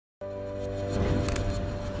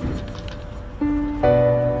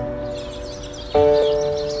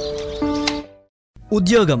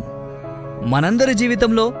ఉద్యోగం మనందరి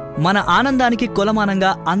జీవితంలో మన ఆనందానికి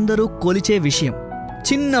కొలమానంగా అందరూ కొలిచే విషయం.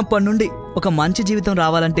 చిన్నప్పటి నుండి ఒక మంచి జీవితం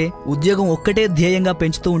రావాలంటే ఉద్యోగం ఒక్కటే ధ్యేయంగా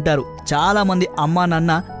పెంచుతూ ఉంటారు చాలా మంది అమ్మా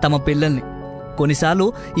నాన్న తమ పిల్లల్ని. కొన్నిసార్లు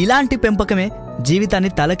ఇలాంటి పెంపకమే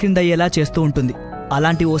జీవితాన్ని తలకిందయ్యేలా చేస్తూ ఉంటుంది.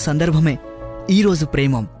 అలాంటి ఓ సందర్భమే ఈరోజు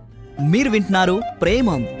ప్రేమం. మీరు వింటున్నారు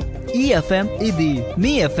ప్రేమం. ఈ ఎఫ్ఎం ఇది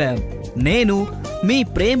మీ ఎఫ్ఎం. నేను మీ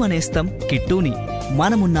ప్రేమ నేస్తం కిట్టూని.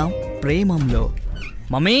 మనమున్నాం ప్రేమంలో.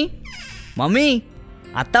 మమ్మీ మమ్మీ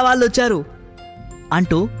అత్త వాళ్ళు వచ్చారు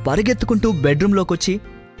అంటూ పరిగెత్తుకుంటూ బెడ్రూమ్లోకొచ్చి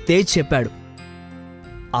తేజ్ చెప్పాడు.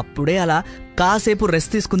 అప్పుడే అలా కాసేపు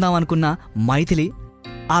రెస్ట్ తీసుకుందాం అనుకున్న మైథిలి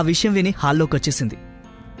ఆ విషయం విని హాల్లోకి వచ్చేసింది.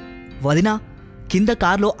 వదినా, కింద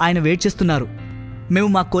కార్లో ఆయన వెయిట్ చేస్తున్నారు. మేము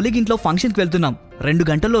మా కొలీగ్ ఇంట్లో ఫంక్షన్కి వెళ్తున్నాం. 2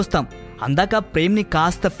 గంటల్లో వస్తాం. అందాక ప్రేమ్ని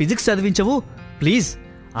కాస్త ఫిజిక్స్ చదివించవు ప్లీజ్.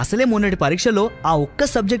 అసలే మొన్నటి పరీక్షలో ఆ ఒక్క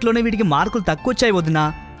సబ్జెక్ట్లోనే వీటికి మార్కులు తక్కువ వచ్చాయి వదినా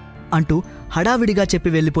అంటూ హడావిడిగా చెప్పి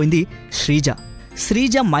వెళ్ళిపోయింది శ్రీజ.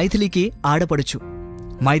 శ్రీజ మైథిలికి ఆడపడుచు.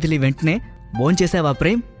 మైథిలి వెంటనే భోంచేశావా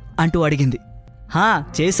ప్రేమ్ అంటూ అడిగింది. హా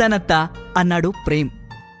చేశానత్తా అన్నాడు ప్రేమ్.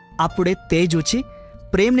 అప్పుడే తేజ్ వచ్చి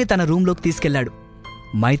ప్రేమ్ని తన రూంలోకి తీసుకెళ్లాడు.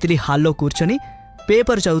 మైథిలి హాల్లో కూర్చొని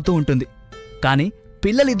పేపర్ చదువుతూ ఉంటుంది. కాని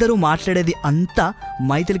పిల్లలిద్దరూ మాట్లాడేది అంతా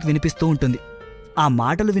మైథిలికి వినిపిస్తూ ఉంటుంది. ఆ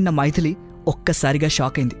మాటలు విన్న మైథిలి ఒక్కసారిగా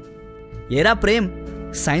షాక్ అయింది. ఏరా ప్రేమ్,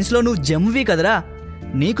 సైన్స్లో నువ్వు జమ్వి కదరా,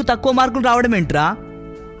 నీకు తక్కువ మార్కులు రావడమేంట్రా?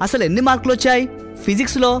 అసలు ఎన్ని మార్కులు వచ్చాయి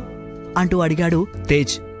ఫిజిక్స్లో అంటూ అడిగాడు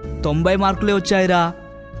తేజ్. 90 మార్కులే వచ్చాయిరా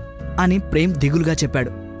అని ప్రేమ్ దిగులుగా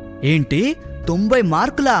చెప్పాడు. ఏంటి 90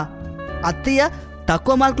 మార్కులా? అత్తయ్య,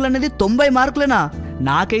 తక్కువ మార్కులనేది 90 మార్కులేనా?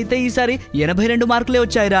 నాకైతే ఈసారి 82 మార్కులే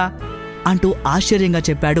వచ్చాయిరా అంటూ ఆశ్చర్యంగా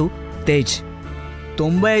చెప్పాడు తేజ్.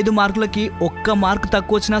 95 మార్కులకి 1 మార్కు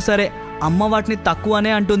తక్కువ వచ్చినా సరే అమ్మ వాటిని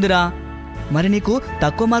తక్కువనే అంటుందిరా. మరి నీకు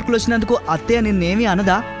తక్కువ మార్కులు వచ్చినందుకు అత్తయ్య నిన్నేమీ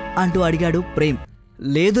అనదా అంటూ అడిగాడు ప్రేమ్.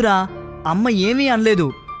 లేదురా, అమ్మ ఏమీ అనలేదు.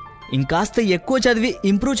 ఇంకాస్త ఎక్కువ చదివి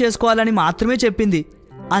ఇంప్రూవ్ చేసుకోవాలని మాత్రమే చెప్పింది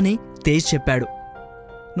అని తేజ్ చెప్పాడు.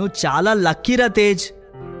 నువ్వు చాలా లక్కీరా తేజ్.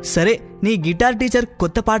 సరే, నీ గిటార్ టీచర్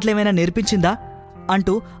కొత్త పాటలేమైనా నేర్పించిందా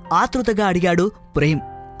అంటూ ఆతృతగా అడిగాడు ప్రేమ్.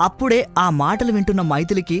 అప్పుడే ఆ మాటలు వింటున్న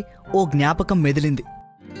మైథిలికి ఓ జ్ఞాపకం మెదిలింది.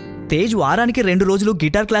 తేజ్ వారానికి 2 రోజులు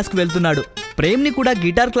గిటార్ క్లాస్కి వెళ్తున్నాడు. ప్రేమ్ని కూడా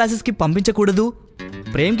గిటార్ క్లాసెస్కి పంపించకూడదు?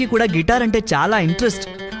 ప్రేమ్కి కూడా గిటార్ అంటే చాలా ఇంట్రెస్ట్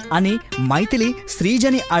అని మైథిలి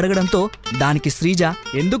శ్రీజని అడగడంతో దానికి శ్రీజ,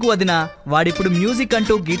 ఎందుకు వదినా, వాడిప్పుడు మ్యూజిక్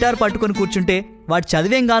అంటూ గిటార్ పట్టుకొని కూర్చుంటే వాడు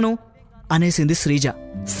చదివేంగాను అనేసింది శ్రీజ.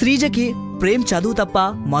 శ్రీజకి ప్రేమ్ చదువు తప్ప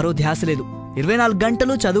మరో ధ్యాస లేదు. 24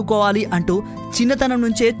 గంటలు చదువుకోవాలి అంటూ చిన్నతనం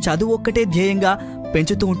నుంచే చదువు ఒక్కటే ధ్యేయంగా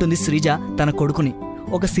పెంచుతూ ఉంటుంది శ్రీజ తన కొడుకుని.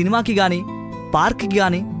 ఒక సినిమాకి గాని, పార్క్కి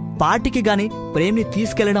గాని, పార్టీకి గాని ప్రేమ్ని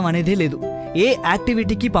తీసుకెళ్లడం అనేదే లేదు. ఏ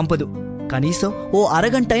యాక్టివిటీకి పంపదు. కనీసం ఓ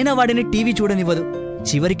అరగంటైనా వాడిని టీవీ చూడనివ్వదు.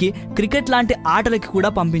 చివరికి క్రికెట్ లాంటి ఆటలకి కూడా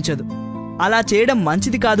పంపించదు. అలా చేయడం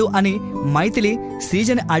మంచిది కాదు అని మైథిలి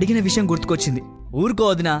శ్రీజని అడిగిన విషయం గుర్తుకొచ్చింది. ఊరుకో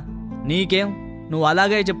వదినా, నీకేం, నువ్వు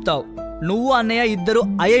అలాగే చెప్తావు. నువ్వు అన్నయ్య ఇద్దరు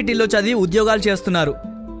ఐఐటీలో చదివి ఉద్యోగాలు చేస్తున్నారు.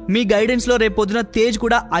 మీ గైడెన్స్లో రేపొద్దున తేజ్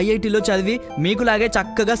కూడా ఐఐటీలో చదివి మీకులాగే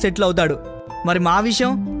చక్కగా సెటిల్ అవుతాడు. మరి మా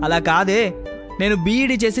విషయం అలా కాదే. నేను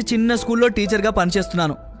బీఈడీ చేసి చిన్న స్కూల్లో టీచర్గా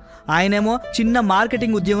పనిచేస్తున్నాను. ఆయనేమో చిన్న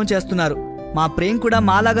మార్కెటింగ్ ఉద్యోగం చేస్తున్నారు. మా ప్రేమ్ కూడా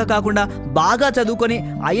మాలాగా కాకుండా బాగా చదువుకొని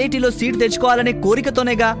ఐఐటీలో సీట్ తెచ్చుకోవాలనే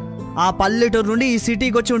కోరికతోనేగా ఆ పల్లెటూరు నుండి ఈ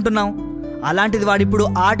సిటీకి వచ్చి ఉంటున్నాం. అలాంటిది వాడిప్పుడు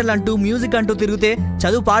ఆటలంటూ మ్యూజిక్ అంటూ తిరిగితే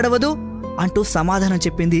చదువు పాడవదు అంటూ సమాధానం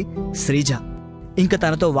చెప్పింది శ్రీజ. ఇంక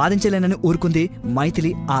తనతో వాదించలేనని ఊరుకుంది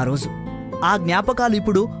మైథిలి ఆ రోజు. ఆ జ్ఞాపకాలు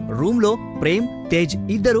ఇప్పుడు రూమ్లో ప్రేమ్, తేజ్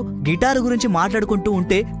ఇద్దరు గిటారు గురించి మాట్లాడుకుంటూ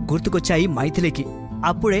ఉంటే గుర్తుకొచ్చాయి మైథిలికి.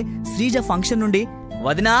 అప్పుడే శ్రీజ ఫంక్షన్ నుండి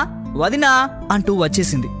వదినా వదినా అంటూ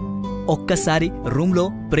వచ్చేసింది. ఒక్కసారి రూమ్లో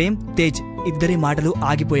ప్రేమ్, తేజ్ ఇద్దరి మాటలు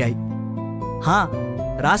ఆగిపోయాయి. హా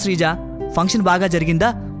రా శ్రీజ, ఫంక్షన్ బాగా జరిగిందా,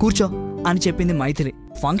 కూర్చో అని చెప్పింది మైథిలి.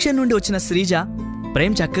 ఫంక్షన్ నుండి వచ్చిన శ్రీజ,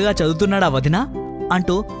 ప్రేమ్ చక్కగా చదువుతున్నాడా వదినా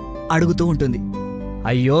అంటూ అడుగుతూ ఉంటుంది.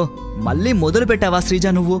 అయ్యో, మళ్ళీ మొదలు పెట్టావా శ్రీజ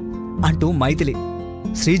నువ్వు అంటూ మైథిలి.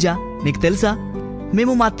 శ్రీజ, నీకు తెలుసా,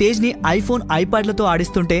 మేము మా తేజ్ని ఐఫోన్, ఐప్యాడ్లతో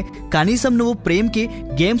ఆడిస్తుంటే కనీసం నువ్వు ప్రేమ్కి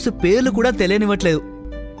గేమ్స్ పేర్లు కూడా తెలియనివ్వట్లేదు.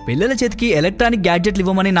 పిల్లల చేతికి ఎలక్ట్రానిక్ గ్యాడ్జెట్లు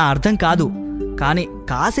ఇవ్వమని నా అర్థం కాదు, కానీ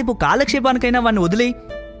కాసేపు కాలక్షేపానికైనా వాడిని వదిలే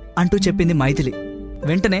అంటూ చెప్పింది మైథిలి.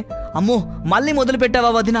 వెంటనే అమ్మో మళ్ళీ మొదలు పెట్టావా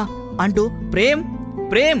వదినా అంటూ ప్రేమ్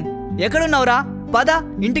ప్రేమ్ ఎక్కడున్నావురా, పద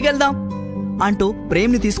ఇంటికెళ్దాం అంటూ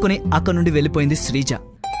ప్రేమ్ని తీసుకుని అక్కడి నుండి వెళ్ళిపోయింది శ్రీజ.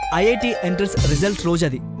 IIT entrance result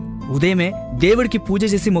రోజది. ఉదయమే దేవుడికి పూజ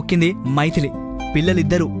చేసి మొక్కింది మైథిలి.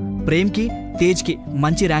 పిల్లలిద్దరూ ప్రేమ్కి, తేజ్కి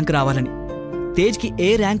మంచి ర్యాంక్ రావాలని. తేజ్కి ఏ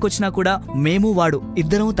ర్యాంక్ వచ్చినా కూడా మేము వాడు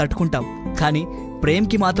ఇద్దరం తట్టుకుంటాం. కానీ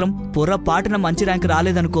ప్రేమ్కి మాత్రం పొర్రపాటున మంచి ర్యాంక్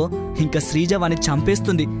రాలేదనుకో, ఇంకా శ్రీజ వాణ్ణి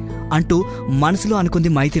చంపేస్తుంది అంటూ మనసులో అనుకుంది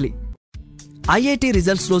మైథిలి. ఐఐటి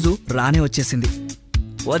రిజల్ట్స్ రోజు రానే వచ్చేసింది.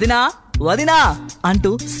 వదినా వదినా అంటూ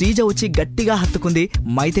శ్రీజ వచ్చి గట్టిగా హత్తుకుంది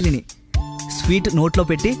మైథిలిని. స్వీట్ నోట్లో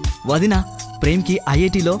పెట్టి, వదినా ప్రేమ్కి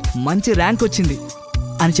ఐఐటిలో మంచి ర్యాంక్ వచ్చింది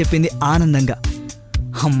అని చెప్పింది ఆనందంగా.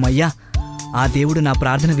 అమ్మయ్యా, ఆ దేవుడు నా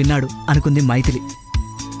ప్రార్థన విన్నాడు అనుకుంది మైథిలి.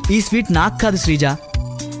 ఈ స్వీట్ నాకు కాదు శ్రీజ,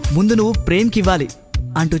 ముందు నువ్వు ప్రేమ్కి ఇవ్వాలి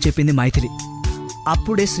అంటూ చెప్పింది మైథిలి.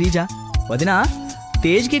 అప్పుడే శ్రీజ, వదినా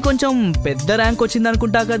తేజ్కి కొంచెం పెద్ద ర్యాంక్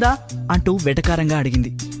వచ్చిందనుకుంటా కదా అంటూ వెటకారంగా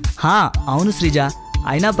అడిగింది. హా అవును శ్రీజ,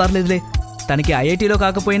 అయినా పర్లేదులే, తనకి ఐఐటీలో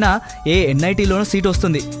కాకపోయినా ఏ ఎన్ఐటీలోనో సీట్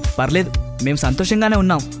వస్తుంది, పర్లేదు, మేం సంతోషంగానే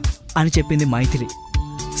ఉన్నాం అని చెప్పింది మైథిలి.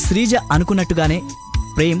 శ్రీజ అనుకున్నట్టుగానే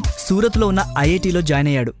ప్రేమ్ సూరత్లో ఉన్న ఐఐటీలో జాయిన్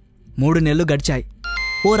అయ్యాడు. 3 నెలలు గడిచాయి.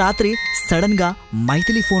 ఓ రాత్రి సడన్గా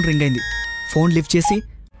మైథిలి ఫోన్ రింగ్ అయింది. ఫోన్ లిఫ్ట్ చేసి,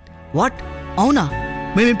 వాట్, అవునా,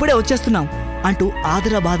 మేమిప్పుడే వచ్చేస్తున్నాం అంటూ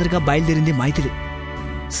ఆదరబాదరగా బయలుదేరింది మైథిలి.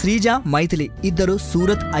 శ్రీజ మైథిలి ఇద్దరు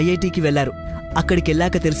సూరత్ ఐఐటీకి వెళ్లారు.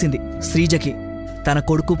 అక్కడికెళ్ళాక తెలిసింది శ్రీజకి తన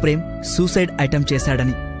కొడుకు ప్రేమ్ సూసైడ్ అటెంప్ట్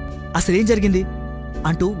చేశాడని. అసలేం జరిగింది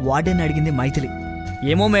అంటూ వార్డెన్ అడిగింది మైథిలి.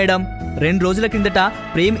 ఏమో మేడం, 2 రోజుల కిందట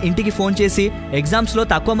ప్రేమ్ ఇంటికి ఫోన్ చేసి ఎగ్జామ్స్లో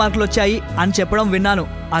తక్కువ మార్కులు వచ్చాయి అని చెప్పడం విన్నాను,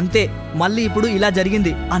 అంతే, మళ్ళీ ఇప్పుడు ఇలా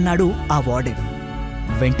జరిగింది అన్నాడు ఆ వార్డెన్.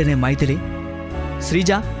 వెంటనే మైథిలి,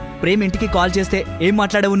 శ్రీజ ప్రేమ్ ఇంటికి కాల్ చేస్తే ఏం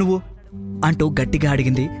మాట్లాడావు నువ్వు అంటూ గట్టిగా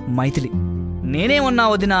అడిగింది మైథిలి. నేనేమన్నా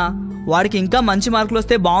వదినా, వాడికి ఇంకా మంచి మార్కులు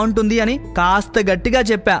వస్తే బాగుంటుంది అని కాస్త గట్టిగా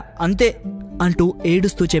చెప్పా, అంతే అంటూ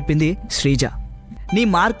ఏడుస్తూ చెప్పింది శ్రీజ. నీ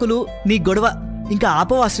మార్కులు, నీ గొడవ ఇంకా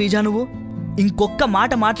ఆపవా శ్రీజ? నువ్వు ఇంకొక్క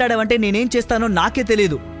మాట మాట్లాడావంటే నేనేం చేస్తానో నాకే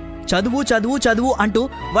తెలియదు. చదువు చదువు చదువు అంటూ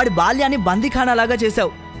వాడి బాల్యాన్ని బందీఖానాలాగా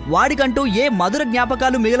చేశావు. వాడికంటూ ఏ మధుర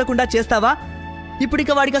జ్ఞాపకాలు మిగలకుండా చేస్తావా?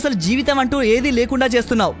 ఇప్పుడిక వాడికి అసలు జీవితం అంటూ ఏదీ లేకుండా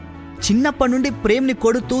చేస్తున్నావు. చిన్నప్పటి నుండి ప్రేమ్ని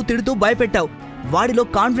కొడుతూ తిడుతూ భయపెట్టావు. వాడిలో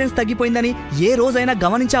కాన్ఫిడెన్స్ తగ్గిపోయిందని ఏ రోజైనా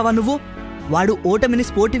గమనించావా నువ్వు? వాడు ఓటమిని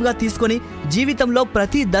స్పోర్టివ్గా తీసుకొని జీవితంలో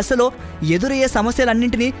ప్రతి దశలో ఎదురయ్యే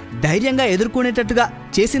సమస్యలన్నింటినీ ధైర్యంగా ఎదుర్కొనేటట్టుగా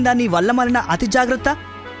చేసిందాన్ని వల్ల మాలిన అతి జాగ్రత్త.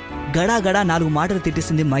 గడాగడా 4 మాటలు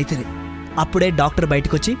తిట్టేసింది మైథిలి. అప్పుడే డాక్టర్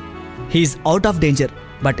బయటకొచ్చి, he's out of danger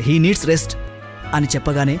but he needs rest అని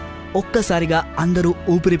చెప్పగానే ఒక్కసారిగా అందరూ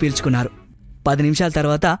ఊపిరి పీల్చుకున్నారు. 10 నిమిషాల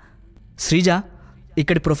తర్వాత, శ్రీజ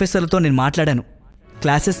ఇక్కడి ప్రొఫెసర్లతో నేను మాట్లాడాను,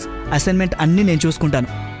 క్లాసెస్ అసైన్మెంట్ అన్నీ నేను చూసుకుంటాను,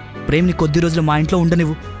 ప్రేమ్ని కొద్ది రోజులు మా ఇంట్లో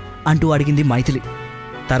ఉండనివ్వు అంటూ అడిగింది మైథిలి.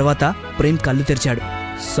 తర్వాత ప్రేమ్ కళ్ళు తెరిచాడు.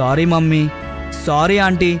 సారీ మమ్మీ, సారీ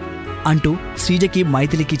ఆంటీ అంటూ శ్రీజకి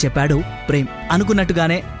మైథిలికి చెప్పాడు ప్రేమ్.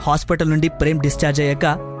 అనుకున్నట్టుగానే హాస్పిటల్ నుండి ప్రేమ్ డిశ్చార్జ్ అయ్యాక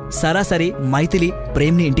సరాసరి మైథిలి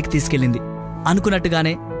ప్రేమ్ని ఇంటికి తీసుకెళ్ళింది.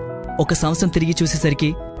 అనుకున్నట్టుగానే 1 సంవత్సరం తిరిగి చూసేసరికి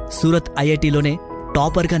సూరత్ ఐఐటీలోనే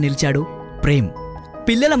టాపర్గా నిలిచాడు ప్రేమ్.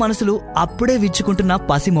 పిల్లల మనసులు అప్పుడే విచ్చుకుంటున్న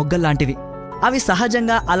పసి మొగ్గల్లాంటివి. అవి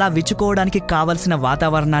సహజంగా అలా విచ్చుకోవడానికి కావలసిన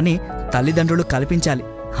వాతావరణాన్ని తల్లిదండ్రులు కల్పించాలి.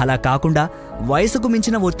 అలా కాకుండా వయసుకు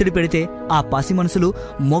మించిన ఒత్తిడి పెడితే ఆ పసి మనసులు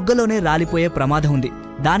మొగ్గలోనే రాలిపోయే ప్రమాదం ఉంది.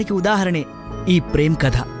 దానికి ఉదాహరణే ఈ ప్రేమ్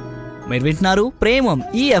కథ. మీరు వింటున్నారు ప్రేమం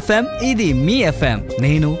ఈ ఎఫ్ఎం, ఇది మీ ఎఫ్ఎం.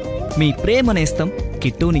 నేను మీ ప్రేమ నేస్తం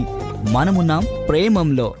కిట్టూని. మనమున్నాం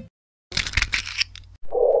ప్రేమంలో.